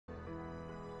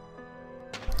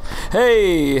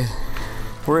Hey!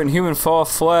 We're in Human Fall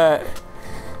Flat.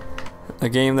 A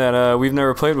game that we've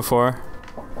never played before.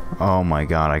 Oh my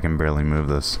god, I can barely move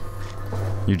this.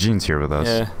 Eugene's here with us.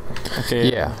 Yeah. Okay.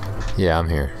 Yeah, I'm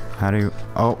here. How do you...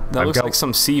 Oh, That looks like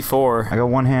some C4. I got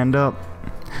one hand up.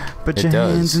 Put your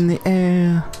hands in the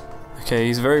air. Okay,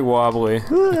 he's very wobbly.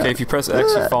 Okay, if you press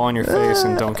X, you fall on your face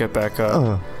and don't get back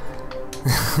up.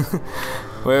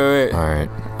 Wait. Alright.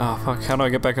 Oh, fuck. How do I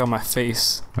get back on my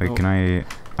face? Wait, can I...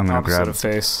 I'm gonna grab a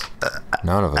face.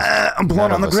 None of us. I'm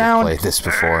blown on the ground. Played this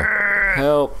before.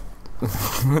 Help.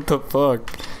 What the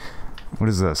fuck? What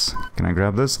is this? Can I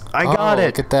grab this? I got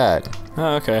it! Look at that.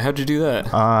 Oh, okay. How'd you do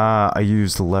that? I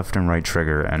used the left and right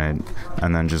trigger and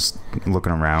then just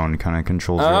looking around kind of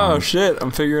controls your Oh, arm. shit. I'm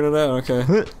figuring it out.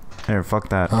 Okay. There, fuck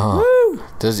that. Oh. Woo!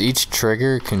 Does each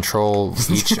trigger control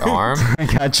each arm? I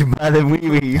got you by the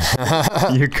wee-wee.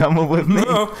 You're coming with me?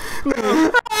 No.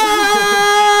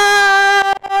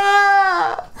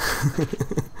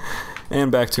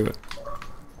 And back to it.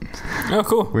 Oh,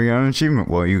 cool. We got an achievement.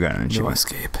 Well, you got an No achievement.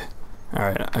 escape.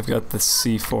 Alright, I've got the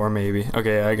C4 maybe.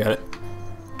 Okay, I got it.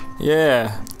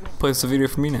 Yeah. Plays the video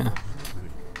for me now.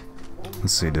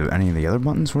 Let's see, do any of the other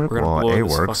buttons work? We're gonna Well, blow A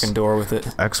this works. fucking door with it.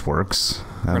 X works.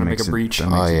 We're gonna make a breach. That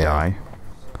makes it yeah. die.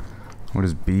 What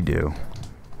does B do?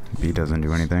 B doesn't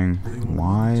do anything.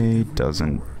 Y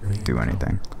doesn't do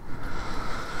anything.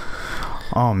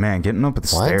 Oh man, getting up the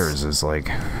stairs is like...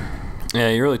 Yeah,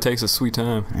 he really takes a sweet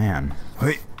time. Man.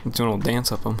 Wait. He's doing a little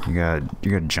dance up them. You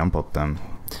gotta jump up them.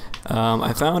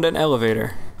 I found an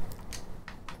elevator.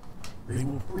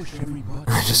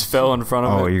 I just fell in front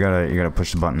of it. Oh, you gotta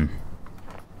push the button.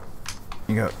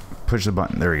 You gotta push the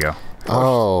button. There we go.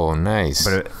 Oh, nice.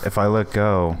 But if I let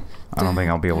go, I don't think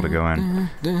I'll be able to go in.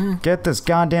 Get this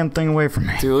goddamn thing away from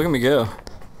me. Dude, look at me go.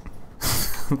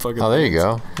 Oh, there you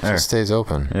go. There. It stays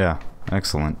open. Yeah,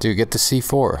 excellent. Dude, get the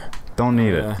C4. Don't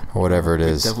need it. Whatever it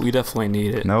is. We definitely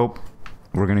need it. Nope.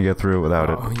 We're gonna get through it without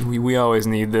it. We always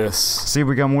need this. See,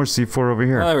 we got more C4 over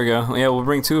here. Oh, there we go. Yeah, we'll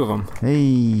bring 2 of them.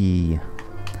 Hey.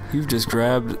 You've just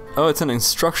grabbed... Oh, it's an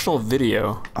instructional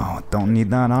video. Oh, don't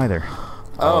need that either.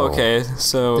 Oh, okay.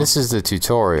 So This is the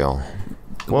tutorial.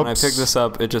 when I Whoops. pick this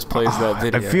up, it just plays that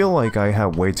video. I feel like I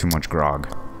have way too much grog.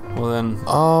 Well then...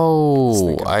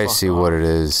 Oh, Just I fuck see off. what it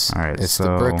is. All right, it's so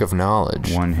the brick of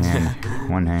knowledge. One hand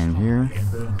here,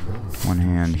 one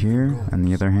hand here, and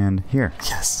the other hand here.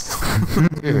 Yes.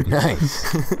 Dude,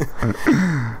 nice.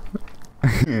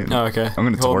 Oh, okay. I'm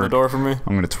gonna Hold the twerk. door for me.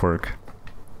 I'm gonna twerk.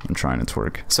 I'm trying to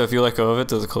twerk. So if you let go of it,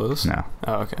 does it close? No.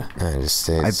 Oh, okay. It just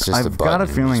stays, it's just a I've button. got a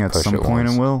feeling You at just some push it point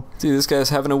once. it will. Dude, this guy's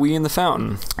having a wee in the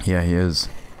fountain. Yeah, he is.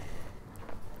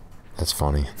 That's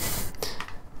funny.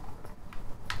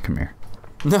 Come here.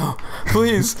 No,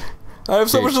 please. I have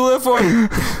so Dude. much to live for.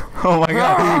 Oh my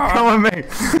god, come with me!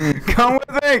 Come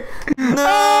with me!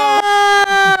 No!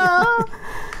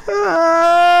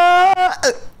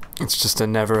 It's just a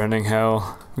never-ending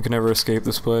hell. We can never escape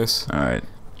this place. Alright.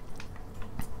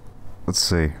 Let's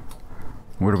see.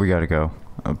 Where do we gotta go?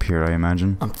 Up here, I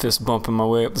imagine. I'm fist bumping my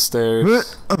way up the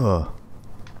stairs.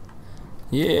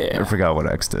 Yeah. I forgot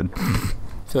what X did. I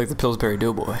feel like the Pillsbury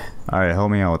Doughboy. Alright,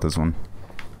 help me out with this one.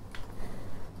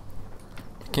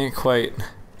 Can't quite.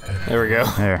 There we go.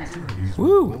 There.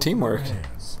 Woo! Teamwork.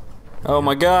 Oh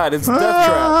my god, it's Death Trap.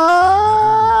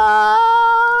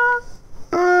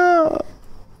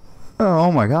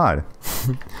 Oh my god.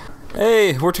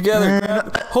 Hey, we're together.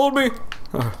 Hold me.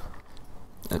 Oh.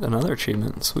 Another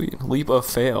achievement. Sweet. Leap of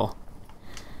fail.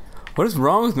 What is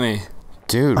wrong with me?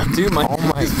 Dude, Dude, my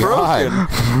oh my is god.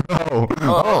 broken.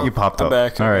 Oh, you popped I'm up.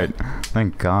 back. Alright.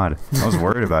 Thank god. I was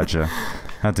worried about you.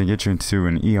 Had to get you into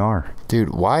an ER.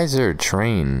 Dude, why is there a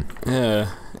train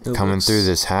Yeah. coming through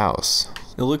this house?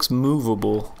 It looks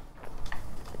movable.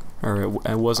 Or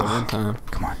it was at one time.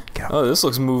 Come on, get up. Oh, this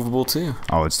looks movable too.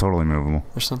 Oh, it's totally movable.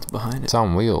 There's something behind it. It's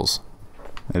on wheels.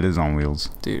 It is on wheels.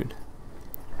 Dude.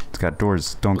 It's got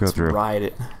doors. Don't Let's go through. ride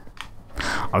it.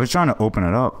 I was trying to open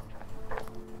it up.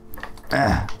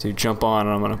 Dude, jump on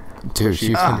and I'm gonna... Dude,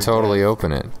 you can totally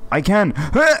open it. I can.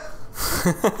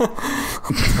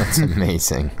 That's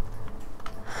amazing.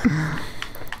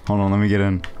 Hold on, let me get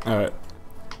in. Alright.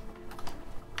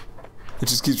 It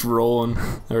just keeps rolling.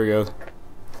 There we go.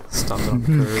 Stop it on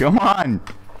the curb. Come on.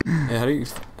 Yeah, how do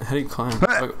you climb?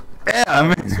 Oh, Yeah,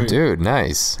 I'm in. sweet. Dude,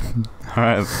 nice. All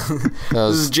right. That This is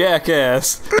was,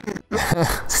 jackass.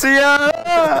 See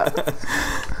ya.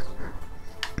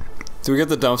 Do we get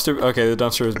the dumpster? Okay, the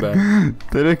dumpster is back.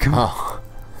 Did it come? oh,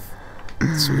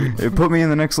 Sweet. It put me in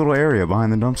the next little area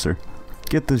behind the dumpster.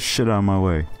 Get this shit out of my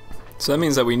way. So that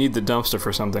means that we need the dumpster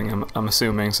for something, I'm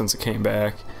assuming, since it came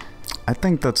back. I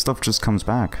think that stuff just comes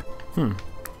back. Hmm.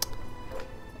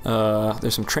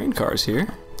 There's some train cars here.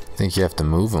 I think you have to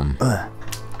move them.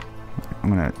 I'm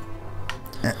gonna...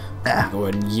 Go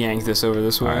ahead and yank this over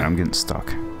this way. Alright, I'm getting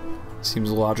stuck.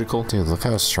 Seems logical. Dude, look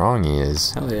how strong he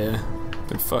is. Hell yeah.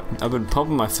 I've been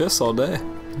pumping my fists all day.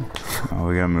 Oh,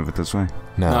 we gotta move it this way?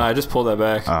 No, I just pulled that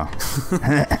back. Oh.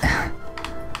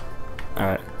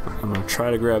 Alright, I'm gonna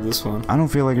try to grab this one. I don't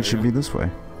feel like it should be this way.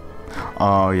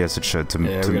 Oh, yes, it should.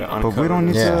 Yeah, we gotta but we don't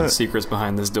need the to... secrets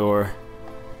behind this door.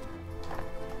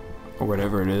 Or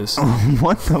whatever it is.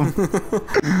 What the...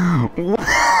 What?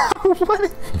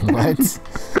 What?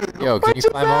 Yo, can you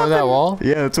climb over that wall?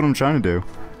 Yeah, that's what I'm trying to do.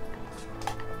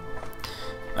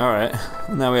 Alright,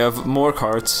 now we have more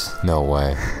carts. No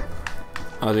way.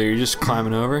 Oh, dude, you're just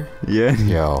climbing over? Yeah.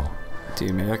 Yo.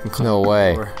 Dude, maybe I can climb No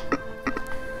way. over.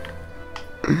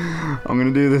 I'm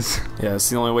gonna do this. Yeah, it's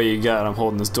the only way you got. I'm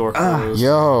holding this door closed.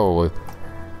 Yo.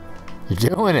 You're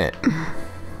doing it.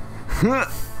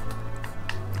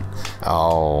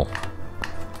 Oh.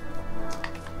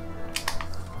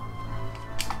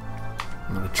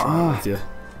 I'm gonna try with you.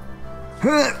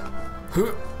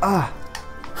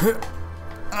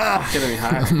 Getting me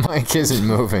high. Mike isn't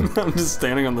moving. I'm just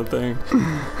standing on the thing.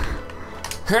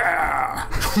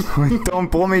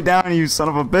 Don't pull me down, you son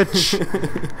of a bitch.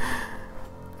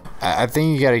 I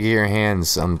think you gotta get your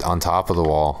hands on top of the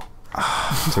wall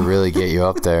to really get you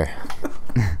up there.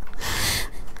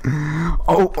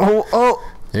 Oh.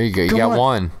 There you go. You Come got on.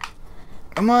 one.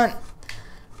 Come on.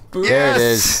 There it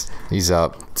is. He's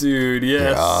up. Dude, yes.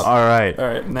 You're up. Alright.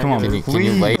 Alright, now Come on. Can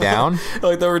you lay down?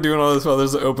 like that we're doing all this while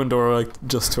there's an open door like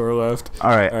just to our left.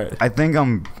 Alright. I think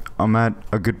I'm at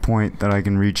a good point that I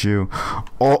can reach you.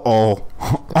 Oh,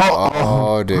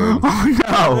 dude. Oh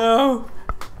no. No.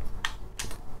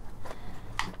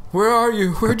 Where are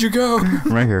you? Where'd you go?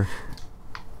 Right here.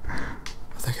 Oh,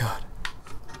 thank God.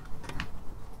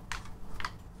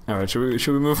 Alright, should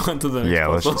we move on to the next Yeah,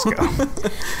 let's puzzle? just go.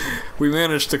 We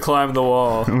managed to climb the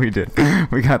wall. We did.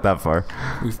 We got that far.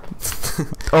 We've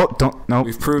No.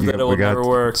 We've proved that it will never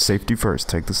work. Safety first.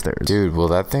 Take the stairs. Dude, will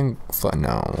that thing...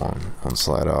 No, it won't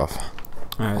slide off.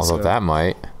 Alright, Although so that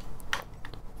might.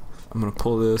 I'm gonna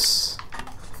pull this.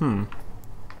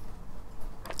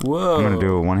 Whoa. I'm gonna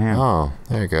do it one hand. Oh,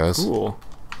 there it goes. Cool.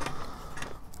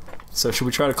 So should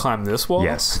we try to climb this wall?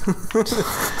 Yes.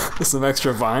 With some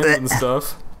extra vines and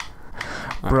stuff.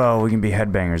 Bro, we can be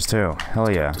headbangers too. Hell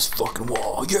yeah. This fucking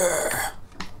wall, yeah.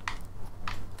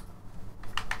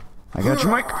 I got you,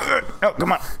 Mike. Oh,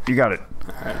 come on. You got it.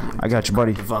 Alright, I got you,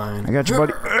 buddy. the vine. I got you,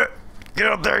 buddy. Get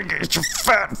up there. Get your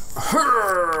fat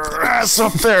ass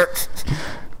up there.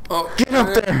 Oh, Get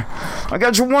up there. I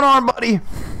got your one arm, buddy.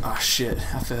 Oh shit,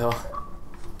 I fell.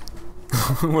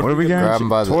 What are we getting? Grab him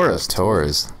by the Tourist.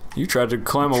 tours. You tried to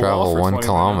climb a wall Travel for 1 20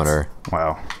 kilometer.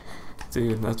 Wow. minutes.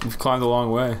 Dude, we've climbed a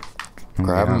long way.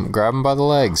 Grab him by the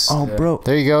legs. Oh, Yeah. bro.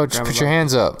 There you go. Just Grab put him your by-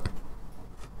 hands up.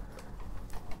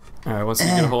 Alright, once you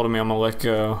get a hold of me, I'm gonna let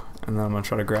go, and then I'm gonna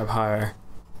try to grab higher.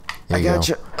 There I you got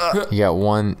go. you. You got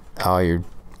one. Oh, you're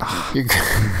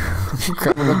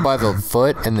grabbing him by the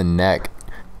foot and the neck.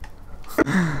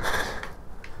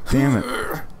 Damn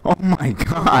it. Oh my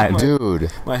god.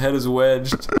 Dude. My head is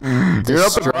wedged. Your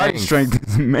upper body strength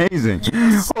is amazing.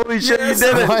 Holy shit, you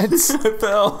did it. What? I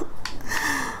fell.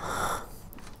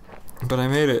 But I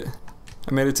made it.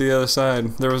 I made it to the other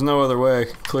side. There was no other way,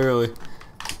 clearly.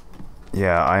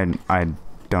 Yeah, I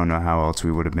don't know how else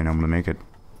we would have been able to make it.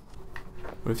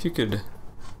 What if you could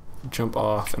jump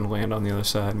off and land on the other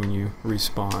side when you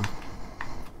respawn?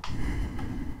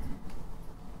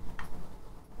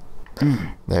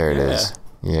 There it is.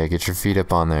 Yeah, get your feet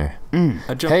up on there.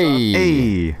 I jumped Hey.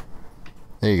 Hey.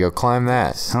 There you go. Climb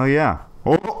that. Hell yeah.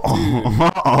 Oh.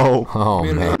 Uh-oh. Oh, off.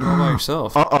 You man. did it all by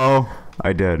yourself. Uh-oh.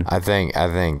 I did. I think.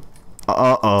 Dude,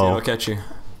 Uh-oh. I'll catch you.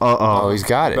 Uh-oh. Oh, he's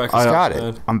got it. Back He's to got the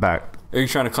it. side. I'm back. Are you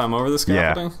trying to climb over this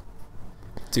scaffolding?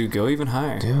 Dude, go even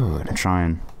higher. Dude. I'm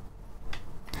trying.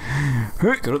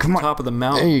 Go to the top of the There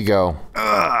mountain. you go.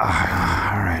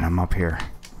 Alright, I'm up here.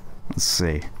 Let's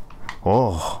see.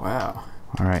 Oh. Wow.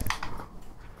 Alright.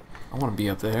 I want to be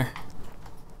up there.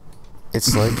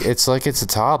 It's like it's a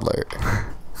toddler.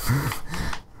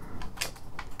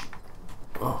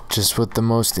 Just with the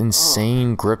most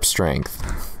insane grip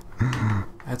strength. I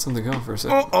had something going for a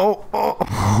second.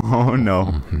 Oh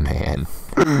no. Man.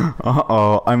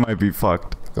 Uh-oh. I might be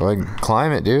fucked. Go ahead and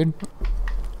climb it, dude.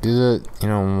 Do the,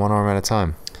 one arm at a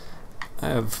time. I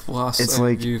have lost It's sight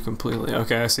like- of you completely.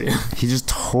 Okay, I see. He just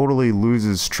totally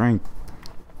loses strength.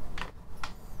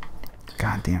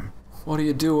 God damn. What are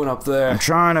you doing up I'm there?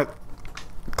 trying to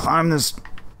climb this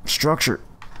structure.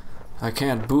 I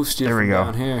can't boost you There we from go.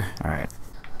 down here. Alright.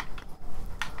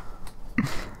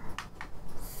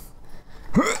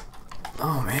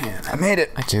 made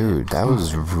it. Dude, that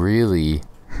was really,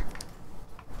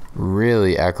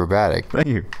 really acrobatic. Thank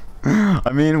you.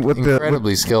 I mean,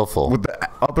 Incredibly skillful. with the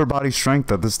upper body strength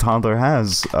that this toddler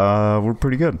has, we're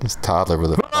pretty good. This toddler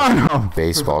with a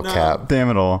baseball cap. Damn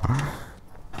it all.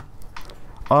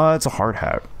 It's a hard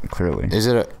hat, clearly. Is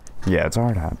it a... Yeah, it's a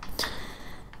hard hat.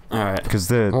 Alright. Because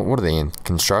What are they in?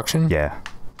 Construction? Yeah.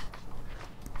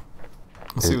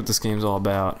 Let's see what this game's all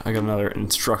about. I got another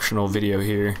instructional video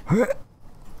here.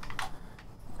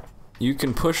 You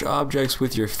can push objects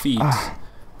with your feet,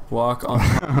 walk on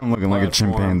I'm looking like a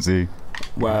chimpanzee.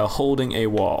 while holding a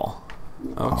wall.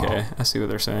 Okay, I see what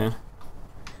they're saying.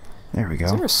 There we go.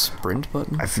 Is there a sprint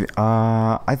button?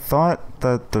 I thought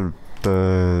that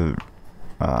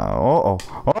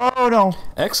oh no.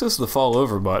 X is the fall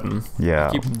over button. Yeah.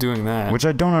 Keep doing that. Which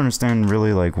I don't understand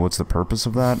really, like, what's the purpose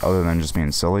of that, other than just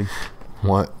being silly.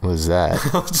 What was that?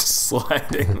 I was just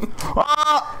sliding.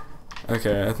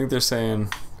 Okay, I think they're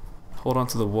saying hold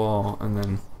onto the wall and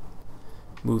then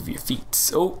move your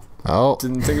feet. Oh,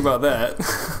 didn't think about that.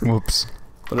 Whoops.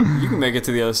 But you can make it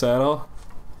to the other side.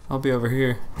 I'll be over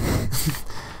here.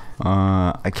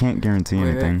 I can't guarantee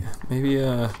anything. Maybe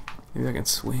I can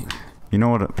swing. You know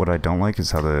what I don't like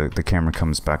is how the camera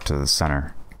comes back to the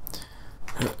center.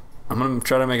 I'm gonna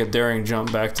try to make a daring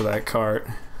jump back to that cart.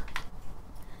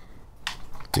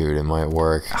 Dude, it might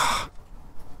work.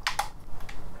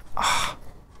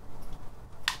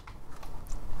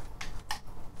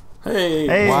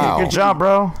 Hey! Wow. Good job,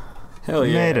 bro. Hell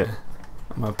You yeah! made it.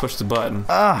 I'm gonna push the button.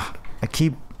 I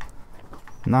keep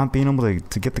not being able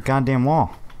to get the goddamn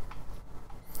wall.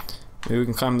 Maybe we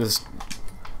can climb this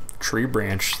tree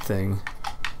branch thing.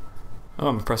 Oh,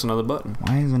 I'm gonna press another button.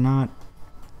 Why is it not?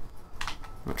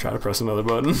 I'm gonna try to press another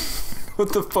button.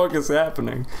 What the fuck is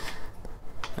happening?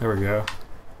 There we go.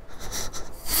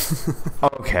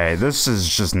 Okay, this is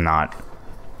just not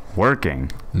working.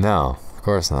 No, of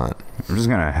course not. I'm just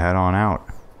gonna head on out.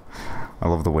 I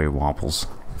love the way it wobbles.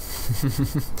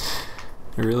 It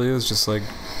really is just like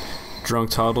drunk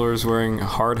toddlers wearing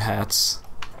hard hats.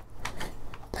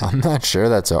 I'm not sure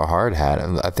that's a hard hat.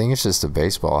 I think it's just a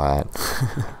baseball hat.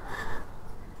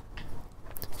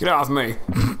 Get off me!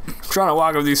 I'm trying to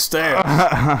walk up these stairs.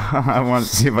 I want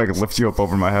to see if I can lift you up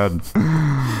over my head.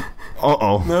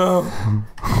 Uh-oh. No,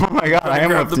 Oh my god, I am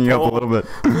grab the lifting you up a pole. little bit.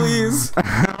 please.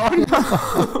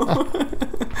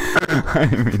 I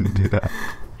didn't mean to do that.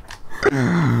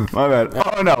 My bad.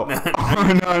 Oh no.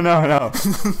 Oh no.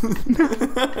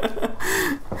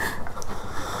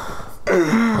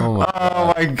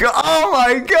 Oh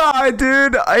my god,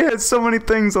 dude. I had so many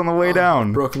things on the way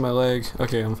down. Broken my leg.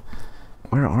 Okay, I'm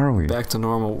Where are we? back to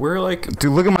normal. We're like,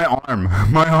 Dude, look at my arm.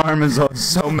 My arm is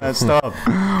so messed up.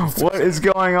 What is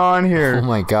going on Oh here?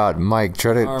 my god, Mike,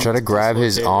 try to Arm's grab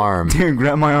his dislocated. arm. Dude,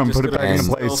 grab my arm. Just Put it gonna back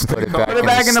into and place. put it back Put it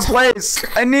back into place.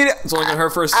 I need it. it's only gonna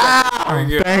hurt for a second. There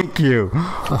you go. Thank you.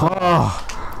 Oh,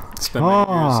 Spent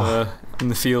many years in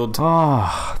the field.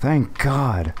 oh, thank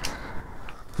God.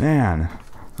 Man,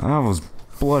 that was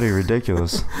bloody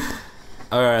ridiculous.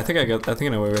 Alright, I think I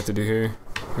know what we have to do here.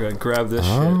 We gotta grab this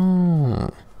shit Oh.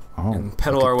 Oh, and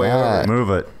pedal look our at way that. over. move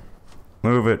it.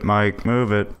 Move it, Mike.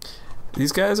 Move it.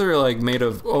 These guys are like made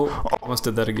of. Oh, almost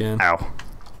did that again. Ow.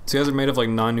 These guys are made of like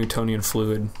non-Newtonian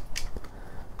fluid.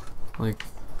 Like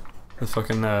the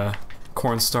fucking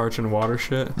cornstarch and water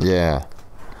shit. Yeah,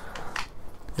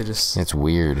 They just it's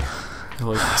weird. they're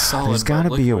like solid. There's gotta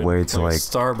but be a liquid, way to, like-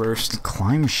 starburst.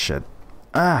 Climb shit.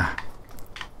 Ah.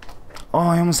 Oh,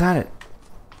 I almost had it.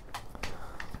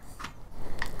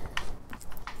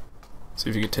 See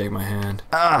if you could take my hand.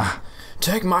 Ah.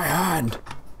 Take my hand.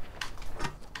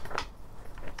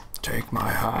 Take my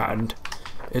hand.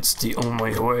 It's the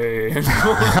only way.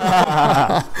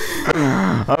 I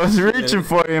was reaching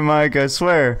for you, Mike, I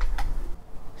swear.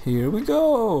 Here we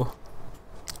go.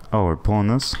 Oh, we're pulling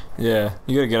this? Yeah,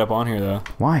 you gotta get up on here though,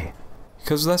 Why?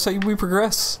 because that's how we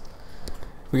progress.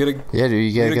 We gotta. Yeah,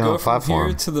 dude, you gotta get on go the from platform.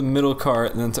 here to the middle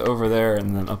cart, and then to over there,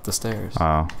 and then up the stairs.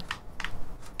 Oh.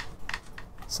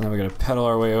 So now we gotta pedal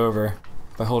our way over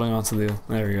by holding onto the.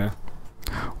 There we go.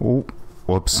 Oh.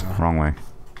 Whoops. Wrong way.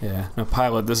 Yeah. Now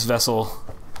pilot this vessel.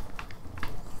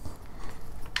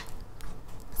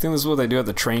 I think this is what they do at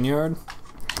the train yard.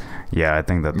 Yeah, I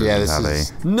think that this Yeah, is this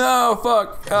how is- No,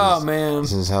 fuck. Oh man.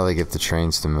 This is how they get the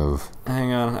trains to move.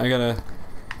 Hang on. I gotta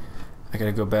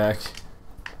go back.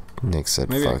 Nick said,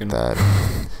 Maybe I fuck can- that.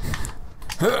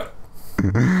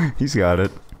 they... He's got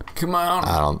it. Come on.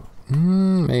 I don't...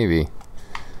 maybe.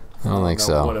 I don't think know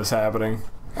so. What is happening?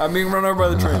 I'm being run over by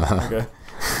the train. Okay.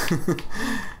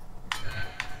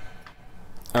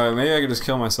 Alright, maybe I could just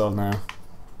kill myself now.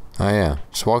 Oh, yeah.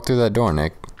 Just walk through that door,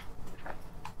 Nick.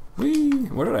 Whee!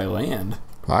 Where did I land?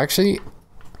 Well, actually,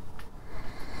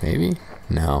 maybe?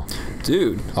 No.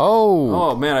 Dude. Oh!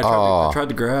 Oh, man, I tried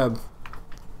to grab.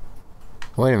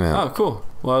 Wait a minute. Oh, cool.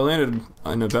 Well, I landed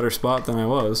in a better spot than I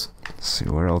was. Let's see,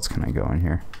 where else can I go in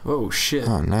here? Oh, shit.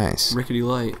 Oh, nice. Rickety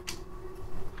light.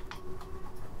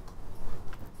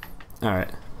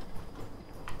 Alright.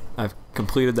 I've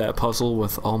completed that puzzle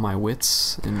with all my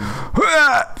wits and...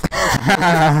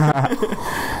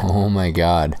 Oh my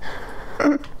god.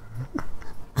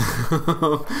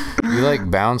 You like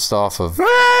bounced off of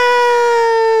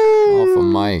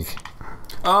Mike.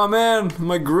 Oh man,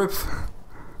 my grip.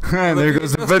 There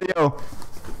goes the video.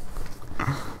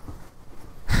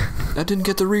 I didn't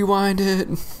get to rewind it.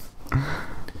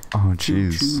 Oh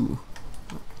jeez.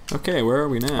 Okay, where are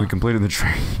we now? We completed the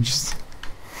train. You just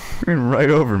ran right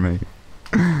over me.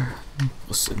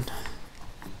 Listen.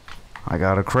 I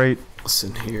got a crate.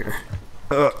 Listen here.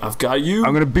 I've got you.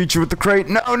 I'm gonna beat you with the crate.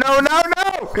 No, no, no,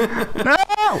 no! No!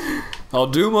 I'll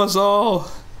doom us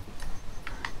all.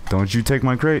 Don't you take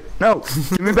my crate. No!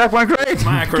 Give me back my crate!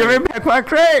 My crate. Give me back my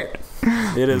crate!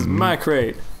 It is my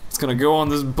crate. It's gonna go on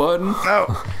this button.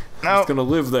 No. No. It's gonna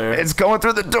live there. It's going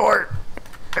through the door.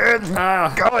 It's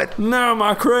going. No,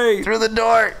 my crate. Through the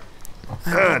door.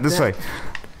 This way.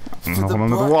 Hold on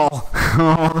to the wall.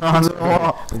 Hold on to the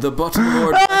wall. The button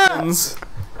board buttons.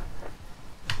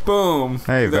 Boom.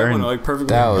 Hey, very like perfectly.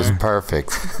 That was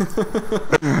perfect.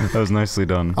 That was nicely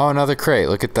done. Oh, another crate.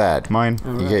 Look at that. Mine.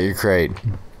 You get your crate.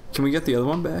 Can we get the other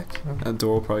one back? That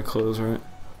door will probably close, right?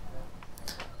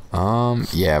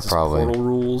 Yeah, Just probably. Portal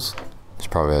rules. It's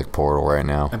probably like portal right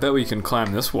now. I bet we can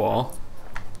climb this wall.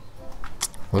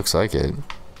 Looks like it.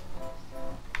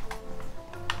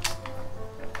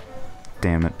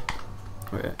 Damn it.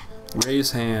 Wait.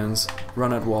 Raise hands.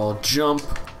 Run at wall. Jump.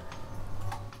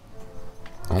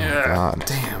 Oh my god.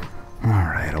 Damn.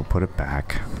 Alright, I'll put it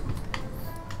back.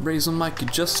 Raise them like you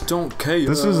just don't care.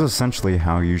 This is essentially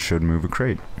how you should move a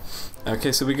crate.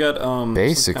 Okay, so we got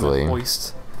basically. Kind of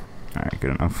hoist. Alright,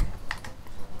 good enough.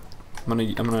 I'm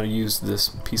gonna use this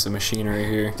piece of machinery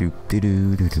here. I feel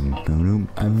like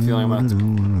I'm gonna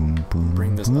have to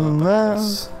bring this up. I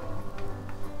guess.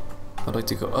 I'd like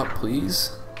to go up,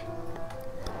 please.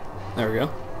 There we go.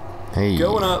 Hey.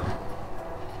 Going up.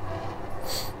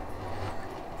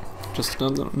 Just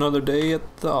another day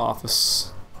at the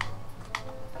office.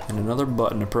 And another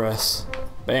button to press.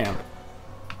 Bam.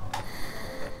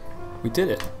 We did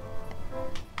it.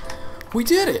 We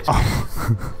did it!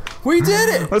 Oh. We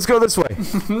did it! Let's go this way.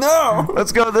 No!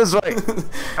 Let's go this way.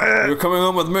 You're coming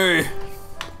home with me.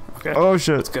 Okay. Oh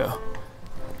shit. Let's go.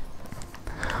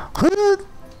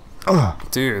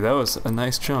 Dude, that was a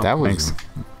nice jump. That was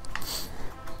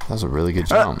a really good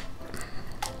jump.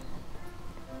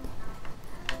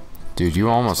 Dude, you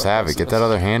almost have it. Get that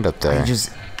other hand up there.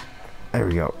 There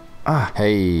we go.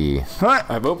 Hey.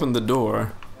 I've opened the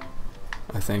door.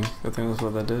 I think that's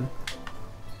what that did.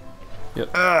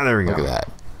 Yep. There we go. Look at that.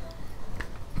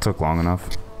 Took long enough.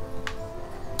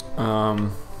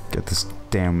 Get this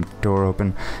damn door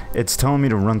open. It's telling me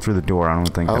to run through the door. I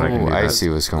don't think that I can do that. I see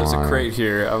what's going on. There's a crate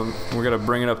here. We're gonna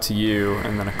bring it up to you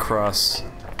and then across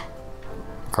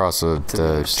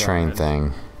the train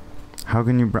thing. How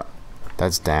can you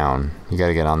That's down. You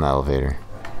gotta get on the elevator.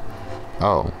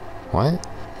 Oh. What?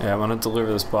 Yeah, I'm gonna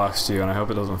deliver this box to you and I hope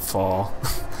it doesn't fall.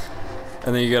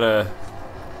 And then you gotta...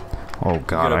 Oh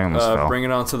god, I almost fell. Bring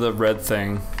it onto the red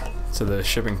thing, to the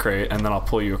shipping crate, and then I'll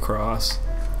pull you across.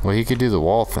 Well, he could do the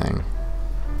wall thing.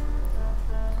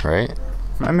 Right?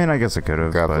 I mean, I guess I could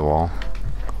have. Grab the wall.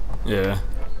 Yeah.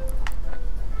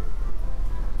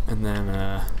 And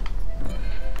then,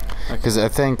 because I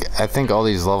think all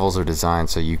these levels are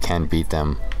designed so you can beat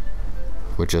them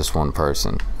with just one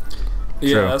person.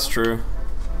 Yeah, True. that's true.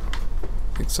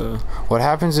 I think so. What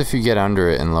happens if you get under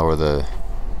it and lower the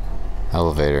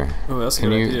elevator? Oh, that's a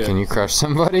good idea. Can you crush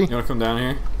somebody? You wanna come down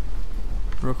here?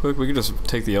 Real quick? We could just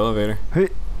take the elevator. Hey.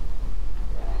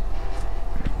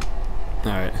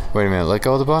 Alright. Wait a minute, let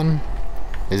go of the button?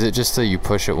 Is it just that you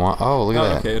push it one? Oh, look at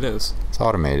that. Okay, it is. It's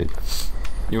automated.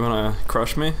 You wanna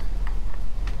crush me?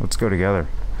 Let's go together.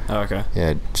 Oh, okay.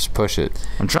 Yeah, just push it.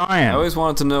 I'm trying. I always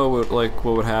wanted to know what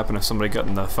would happen if somebody got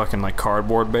in the fucking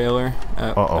cardboard baler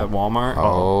at Walmart.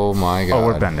 Oh my god. Oh,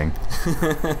 we're bending.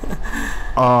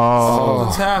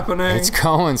 Something's happening. It's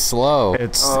going slow.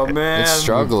 Oh man. It's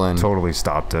struggling. Totally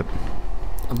stopped it.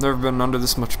 I've never been under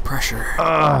this much pressure.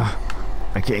 I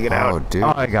can't get out. Oh, dude.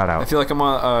 Oh, I got out. I feel like I'm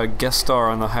a guest star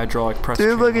on the hydraulic press.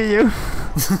 Dude, look at you.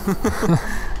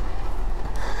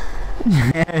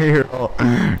 you're all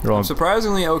I'm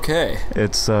surprisingly okay.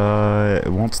 It's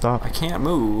it won't stop. I can't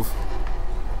move.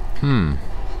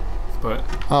 but...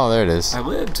 Oh, there it is. I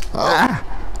lived. Oh.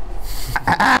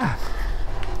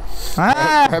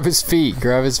 Grab his feet.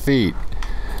 Grab his feet.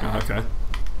 Oh, okay.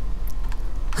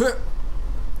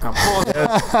 Now pull it.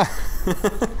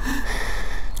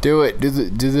 Do it. Do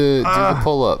the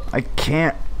pull up. I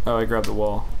can't. Oh, I grabbed the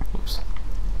wall. Oops.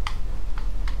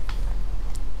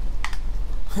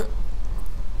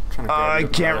 Trying to I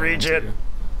can't reach it.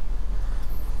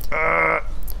 Trying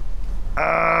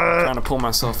to pull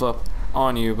myself up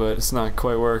on you, but it's not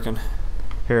quite working.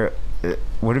 Here,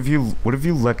 what if you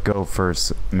let go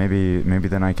first? Maybe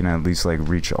then I can at least like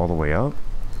reach all the way up.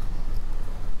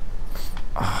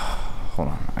 Hold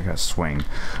on, I gotta swing.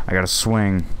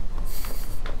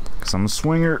 Cause I'm a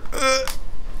swinger.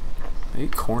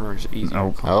 8 corners easy.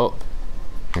 Oh. Oh.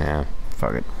 Yeah.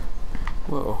 Fuck it.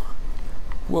 Whoa.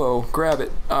 Whoa, grab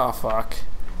it. Oh, fuck.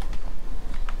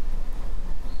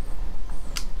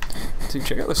 Dude,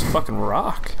 check out this fucking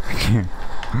rock. I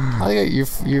got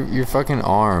your fucking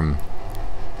arm.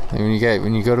 Like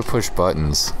when you go to push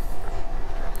buttons.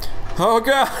 Oh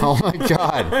god. Oh my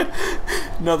god.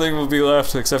 Nothing will be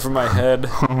left except for my head.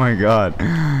 Oh my god.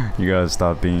 You gotta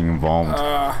stop being involved.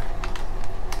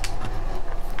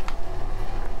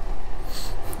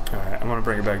 Alright, I'm gonna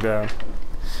bring it back down.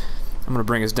 I'm gonna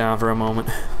bring us down for a moment.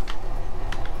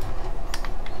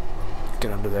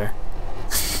 Get under there.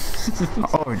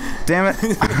 Oh, damn it.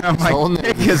 Holding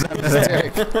it.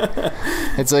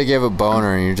 It's like you have a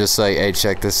boner and you're just like, hey,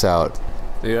 check this out.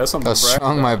 Yeah, that's something. How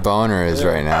strong my boner is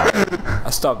right now. I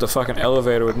stopped a fucking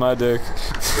elevator with my dick.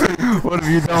 What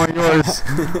have you done with yours?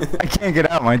 I can't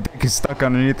get out. My dick is stuck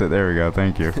underneath it. There we go.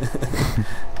 Thank you. Here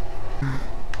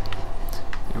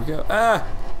we go. Ah!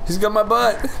 He's got my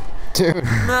butt! Dude.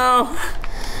 No!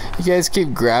 You guys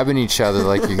keep grabbing each other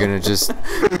like you're gonna just...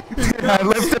 I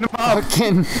lifted him up.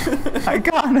 Fucking... I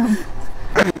got him.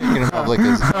 Him up like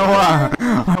this.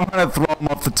 I want to throw him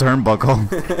off the turnbuckle.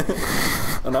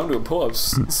 And I'm doing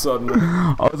pull-ups suddenly.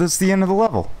 Oh, that's the end of the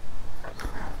level.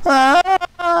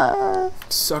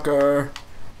 Sucker.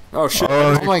 Oh shit.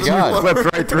 Oh my god.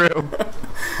 Flipped right through.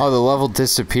 Oh, the level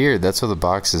disappeared. That's where the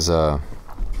box is, all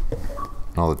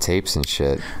the tapes and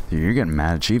shit. Dude, you're getting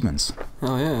mad achievements.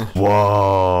 Oh yeah.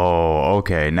 Whoa.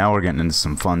 Okay, now we're getting into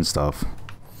some fun stuff.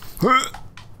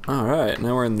 Alright,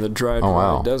 now we're in the dry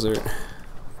desert.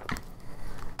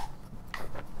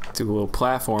 Do a little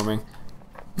platforming.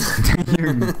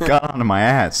 You got onto my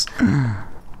ass.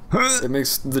 It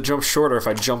makes the jump shorter if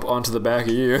I jump onto the back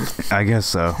of you. I guess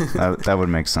so. That would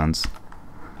make sense.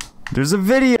 There's a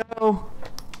video.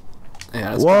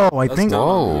 Yeah, whoa, whoa.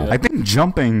 I think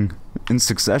jumping in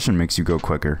succession makes you go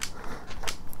quicker.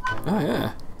 Oh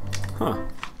yeah. Huh.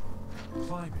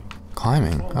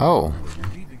 Climbing. Oh.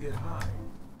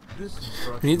 You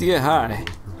need to get high.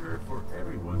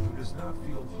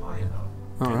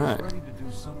 Alright.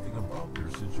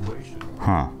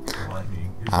 Huh.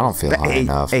 I don't feel high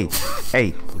enough. Hey,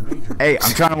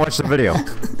 I'm trying to watch the video.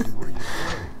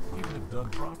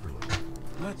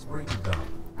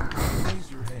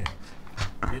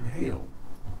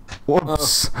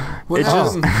 Whoops. What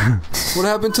happened? What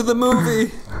happened to the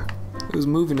movie? It was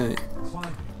movie night.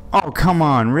 Oh, come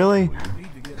on, really?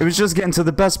 It was just getting to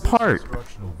the best part.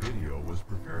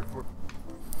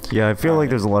 Yeah, I feel like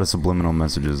there's a lot of subliminal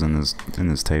messages in this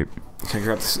tape. Can I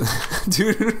grab this?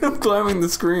 Dude, I'm climbing the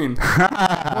screen.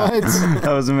 What?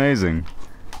 That was amazing.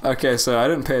 Okay, so I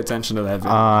didn't pay attention to that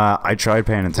video. I tried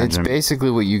paying attention. It's basically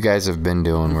what you guys have been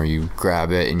doing, where you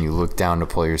grab it and you look down to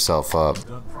pull yourself up.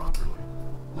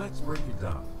 Let's break it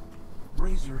down.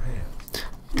 Raise your hands.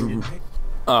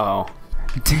 Oh.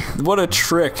 What a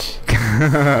trick.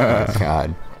 Oh,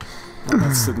 God. I'm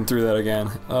not sitting through that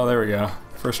again. Oh, there we go.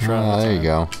 First try. Oh, there you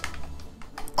go.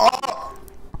 Oh!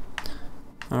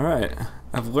 Alright.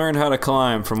 I've learned how to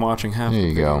climb from watching half There the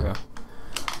you video. go.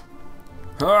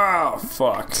 Oh,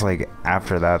 fuck. It's like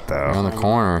after that, though. Around the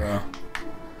corner.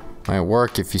 Might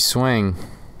work if you swing.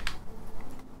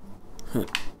 I'm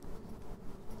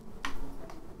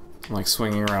like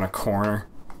swinging around a corner.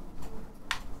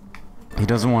 He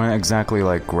doesn't want to exactly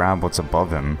like grab what's above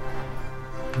him.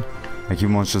 Like he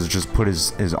wants to just put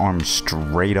his arm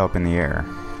straight up in the air.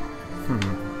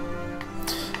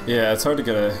 Yeah, it's hard to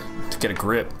get a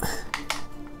grip.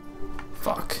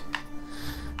 Fuck.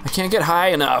 I can't get high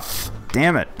enough.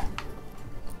 Damn it.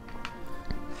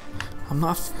 I'm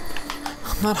not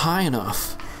high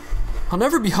enough. I'll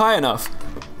never be high enough.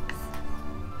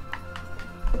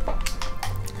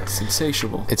 It's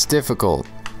insatiable. It's difficult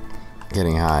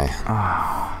getting high.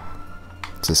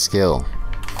 It's a skill.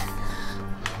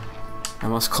 I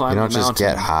must climb You don't the mountain. just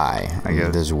get high. I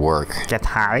guess. There's work. Get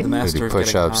high. The master of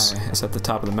push-ups. getting high is at the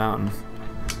top of the mountain.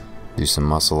 Do some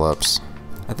muscle ups.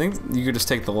 I think you could just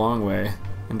take the long way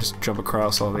and just jump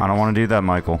across all the... I don't want to do that,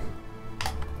 Michael.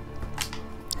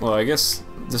 Well, I guess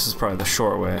this is probably the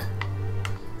short way.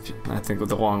 I think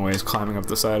the long way is climbing up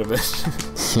the side of it.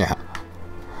 Yeah.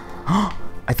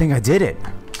 I think I did it.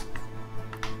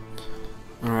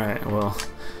 Alright, well,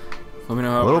 let me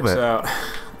know how it works out.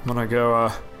 I'm gonna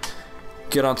go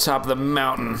get on top of the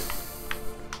mountain.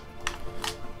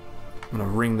 I'm gonna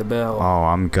ring the bell. Oh,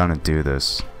 I'm gonna do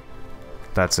this.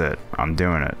 That's it. I'm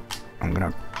doing it. I'm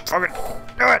gonna fucking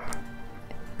do it.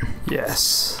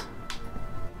 Yes.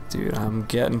 Dude, I'm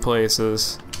getting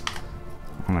places.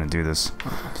 I'm gonna do this.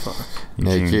 Oh, fuck.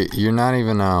 Nick, you're not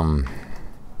even, you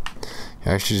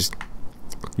actually just...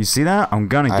 You see that? I'm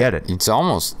gonna get it. It's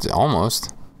almost.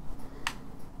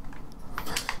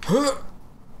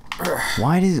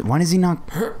 Why does he not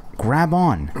grab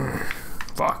on?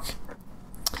 Fuck.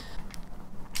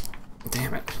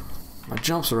 Damn it. My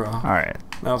jumps are off. Alright.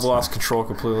 Now I've lost control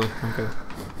completely. Okay.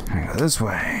 I go this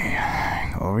way.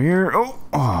 Go over here.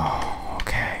 Oh,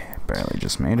 okay. Barely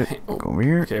just made it. Go over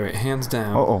here. Okay, wait. Hands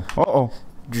down. Uh-oh.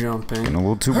 Jumping. Getting a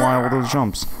little too wild with those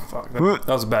jumps. Fuck. That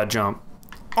was a bad jump.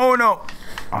 Oh, no.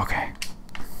 Okay.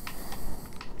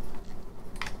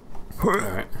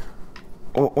 Alright.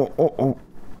 Oh.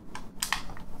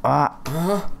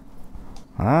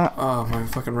 Oh, my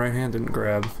fucking right hand didn't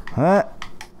grab.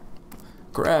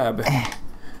 Grab.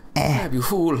 Grab, you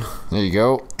fool. There you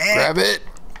go. Grab it.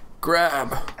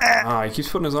 Grab. Ah, he keeps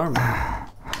putting his arm down.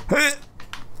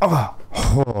 Oh.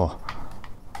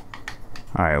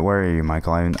 Alright, where are you,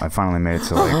 Michael? I finally made it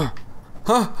to like...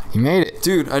 Huh? You made it.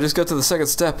 Dude, I just got to the second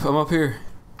step. I'm up here.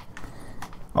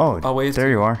 Oh, I'll wave there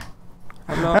to you are.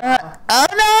 No. Oh,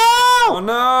 no! Oh,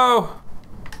 no!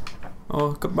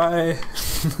 Oh, goodbye.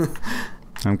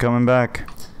 I'm coming back.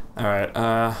 Alright,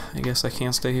 I guess I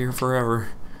can't stay here forever.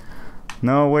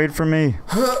 No, wait for me.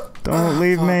 Don't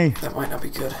leave me. That might not be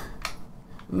good.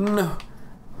 No.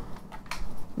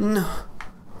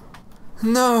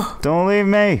 Don't leave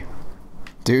me.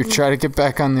 Dude, try to get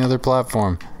back on the other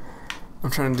platform. I'm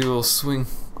trying to do a little swing.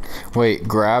 Wait,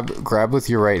 grab with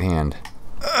your right hand.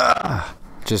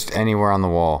 Just anywhere on the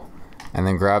wall. And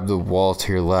then grab the wall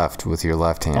to your left with your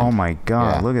left hand. Oh my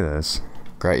god, Yeah. look at this.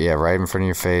 Yeah, right in front of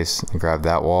your face. And grab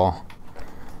that wall.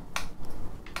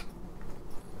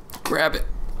 Grab it.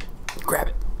 Grab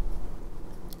it.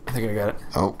 I think I got it.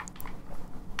 Oh.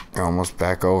 You're almost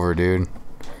back over, dude.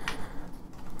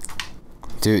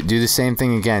 Do the same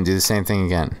thing again.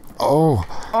 Oh,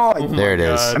 there it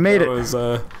is. I made it. That was,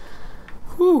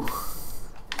 whew.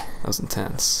 That was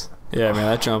intense. Yeah, man,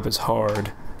 that jump is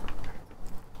hard.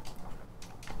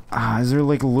 Is there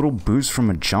like a little boost from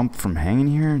a jump from hanging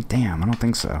here? Damn, I don't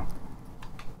think so.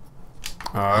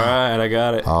 Alright, I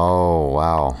got it. Oh,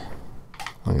 wow.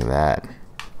 Look at that.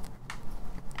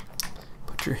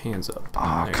 Put your hands up.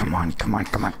 Oh, There come you on.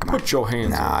 go. Put your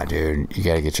hands up. Nah, dude. You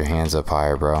gotta get your hands up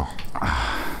higher, bro.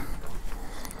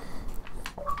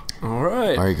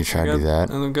 Alright. Or you could try to do that.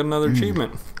 And we got another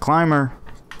achievement. Climber.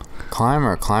 Climb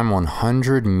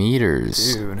 100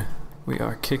 meters. Dude, we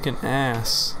are kicking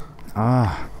ass.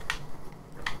 Why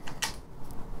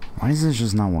does this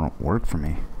just not want to work for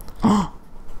me? Oh,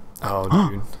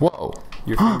 dude. Whoa.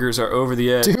 Your fingers are over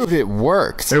the edge. Dude, it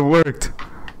worked. It worked.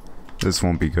 This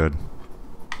won't be good.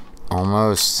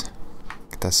 Almost.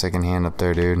 Get that second hand up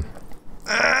there, dude.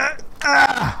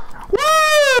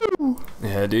 Woo!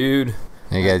 Yeah, dude.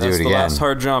 You gotta do That's it the again. last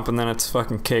hard jump, and then it's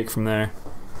fucking cake from there.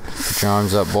 Put your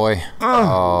arms up, boy.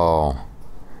 Oh.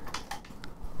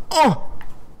 Oh!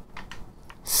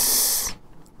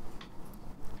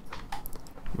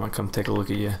 I'm gonna come take a look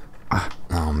at you.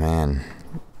 Oh, man.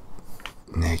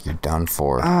 Nick, you're done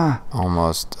for.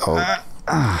 Almost. Oh.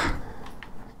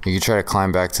 You can try to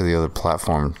climb back to the other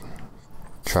platform.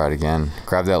 Try it again.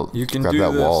 Grab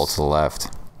that wall to the left.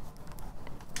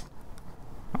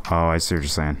 Oh, I see what you're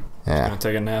saying. I'm Yeah. gonna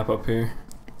take a nap up here.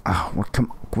 Oh, what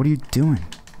are you doing?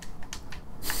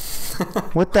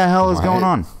 What the hell is What? going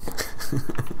on?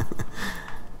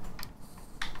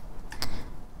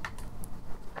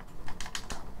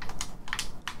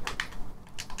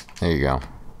 There you go.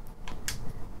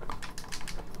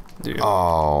 Dude.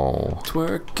 Oh.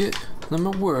 Twerk it. Let me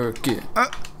work it.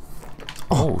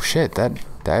 Oh, shit. That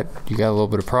you got a little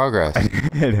bit of progress.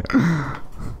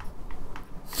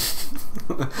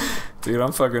 Dude,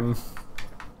 I'm fucking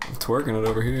twerking it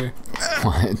over here.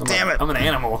 What? Damn it. I'm an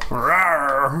animal.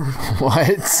 Rawr.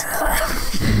 What?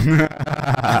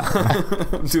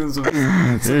 I'm doing some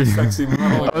sexy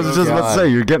modeling. I was just about to say,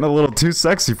 you're getting a little too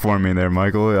sexy for me there,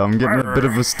 Michael. I'm getting a bit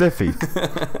of a stiffy.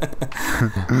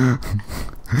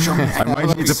 I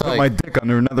might need to put my dick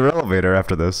under another elevator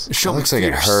after this. It looks like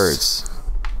it hurts.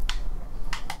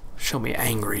 Show me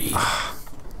angry.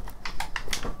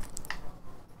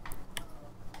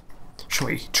 Show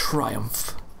me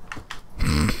triumph.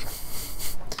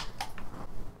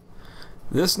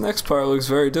 This next part looks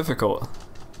very difficult.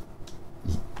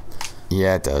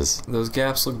 Yeah, it does. Those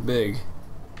gaps look big.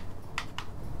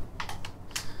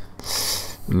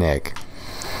 Nick,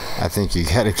 I think you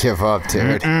gotta give up,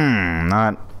 dude.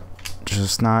 Not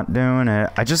doing it.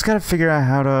 I just gotta figure out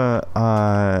how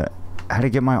to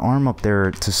get my arm up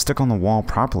there to stick on the wall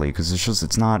properly, because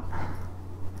it's not.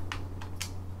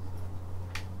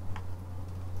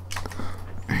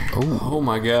 Oh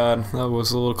my god, that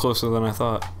was a little closer than I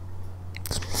thought.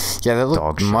 Yeah, that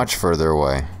looked much further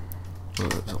away. Oh,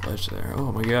 there's a ledge there.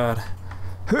 Oh my god.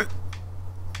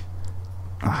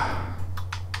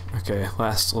 Okay,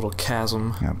 last little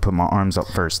chasm. Yeah, put my arms up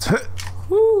first.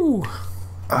 Woo!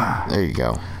 There you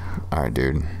go. Alright,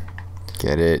 dude.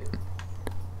 Get it.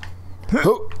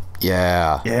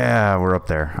 Yeah. Yeah, we're up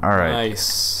there. Alright.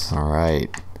 Nice.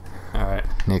 Alright. Alright.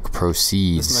 Nick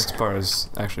proceeds. This next part is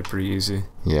actually pretty easy.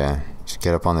 Yeah. Just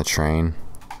get up on the train.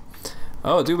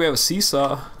 Oh, dude, we have a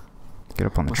seesaw. Get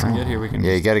up on the Once we train. get here, we can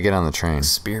Yeah, you gotta get on the train.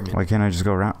 spearmint. Why can't I just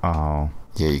go around? Oh.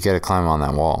 Yeah, you gotta climb on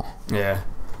that wall. Yeah,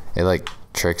 It, like,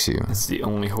 tricks you. that's the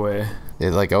only way.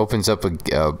 It, like, opens up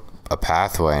a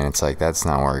pathway, and it's like, that's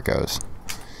not where it goes.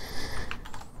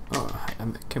 Oh, I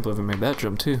can't believe I made that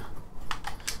jump, too.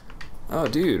 Oh,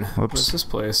 dude. Whoops. What's this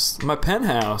place? My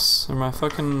penthouse. Or my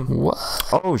fucking What?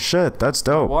 Oh, shit. That's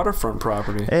dope. waterfront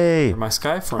property. Hey. Or my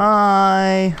skyfront.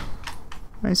 Hi.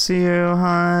 I see you.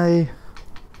 Hi.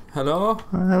 Hello?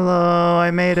 Hello.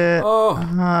 I made it. Oh,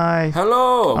 Hi.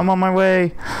 hello! I'm on my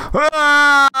way.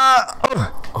 Ah!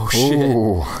 Oh, shit.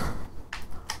 Ooh.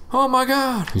 Oh, my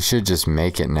God. You should just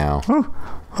make it now.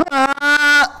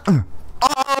 Ah!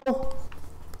 Oh.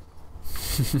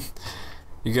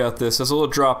 You got this. There's a little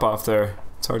drop off there.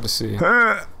 It's hard to see.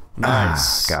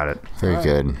 Nice. Got it. Very Alright.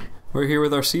 good. We're here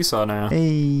with our seesaw now.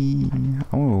 Hey.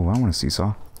 Oh, I want a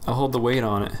seesaw. I'll hold the weight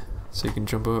on it so you can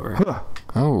jump over.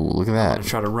 Oh, look at I'm that. gonna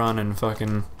try to run and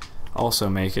fucking also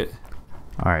make it.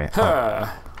 Alright.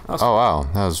 Ha! Oh, wow.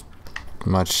 That was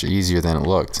much easier than it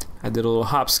looked. I did a little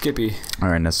hop skippy.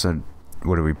 Alright, Nessa,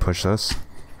 what do we push this?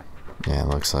 Yeah, it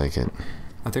looks like it.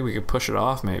 I think we could push it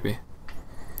off maybe.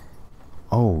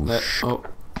 Oh, Oh,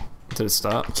 did it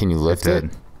stop? Can you lift it?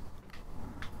 did.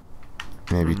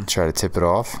 Maybe try to tip it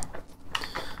off?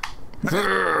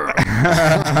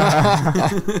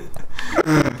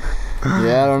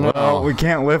 Yeah, I don't know. Well, we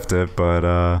can't lift it,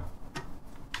 but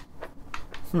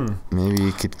Maybe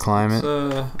you could climb it.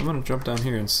 I'm gonna jump down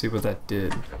here and see what that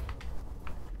did.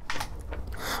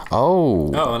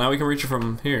 Oh. Oh, now we can reach it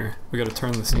from here. We gotta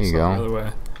turn the There you seesaw go. the other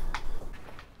way.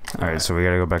 alright, so we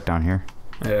gotta go back down here.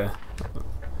 Yeah.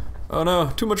 Oh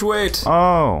no, too much weight!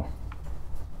 Oh.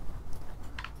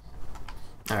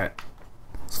 Alright.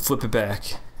 Let's flip it back.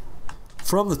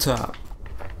 From the top.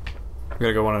 We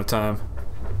gotta go one at a time.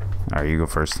 Alright, you go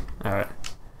first. Alright.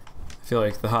 I feel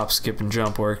like the hop, skip, and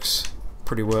jump works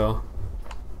pretty well.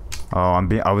 Oh,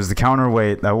 I was the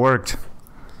counterweight. That worked.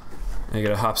 And you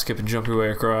gotta hop, skip, and jump your way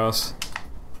across.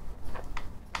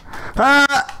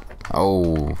 Ah!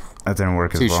 Oh. That didn't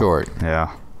work as Too well. short.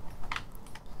 Yeah.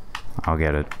 I'll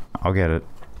get it. I'll get it.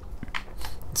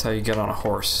 That's how you get on a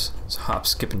horse. It's hop,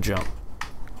 skip, and jump.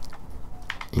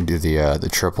 You do the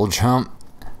triple jump.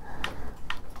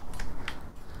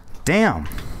 Damn.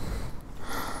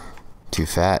 Too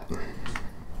fat.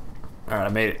 Alright, I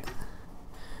made it.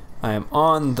 I am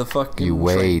on the fucking You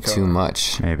weigh train car. too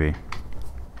much. Maybe.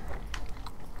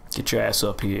 Get your ass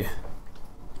up here.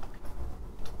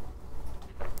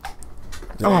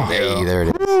 Oh. Hey, there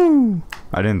it is.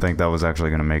 I didn't think that was actually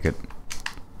gonna make it.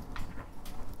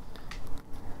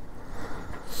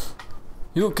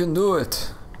 You can do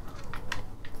it.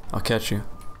 I'll catch you.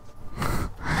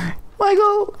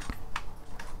 Michael.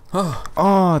 Oh,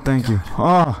 Oh, thank you.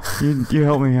 Oh, you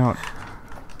helped me out.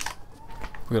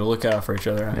 we gotta look out for each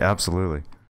other. Huh? Yeah, absolutely.